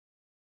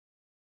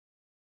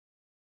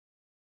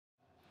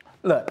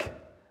Look,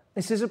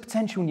 this is a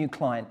potential new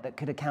client that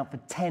could account for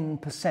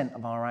 10%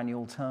 of our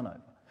annual turnover.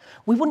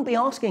 We wouldn't be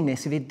asking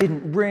this if it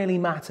didn't really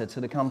matter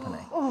to the company.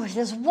 Oh,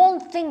 there's one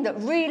thing that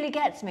really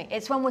gets me.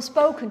 It's when we're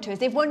spoken to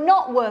as if we're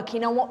not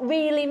working on what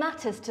really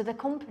matters to the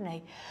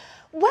company.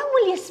 When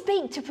will you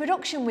speak to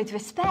production with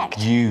respect?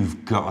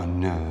 You've got a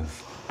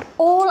nerve.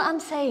 All I'm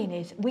saying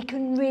is we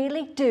can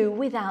really do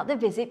without the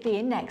visit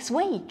being next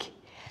week.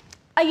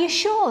 Are you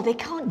sure they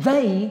can't...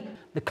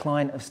 The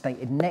client, have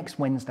stated next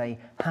Wednesday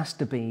has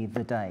to be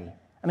the day.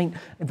 I mean,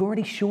 they've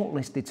already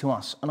shortlisted to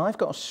us, and I've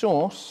got a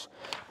source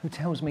who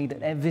tells me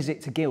that their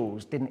visit to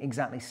Gills didn't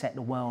exactly set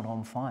the world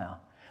on fire.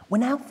 We're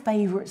now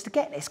favourites to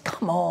get this.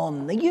 Come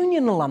on, the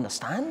union will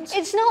understand.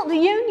 It's not the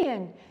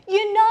union.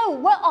 You know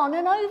we're on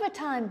an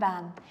overtime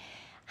ban.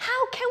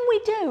 How can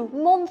we do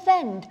month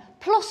end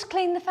plus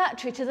clean the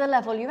factory to the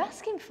level you're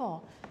asking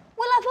for?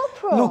 We'll have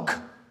uproar. Look,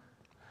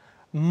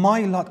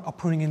 my lot are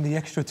putting in the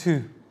extra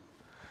too.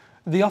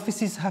 The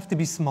offices have to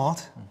be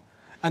smart.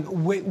 And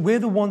we're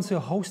the ones who are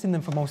hosting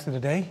them for most of the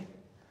day.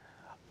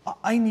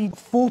 I need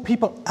 4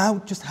 people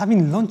out just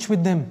having lunch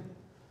with them.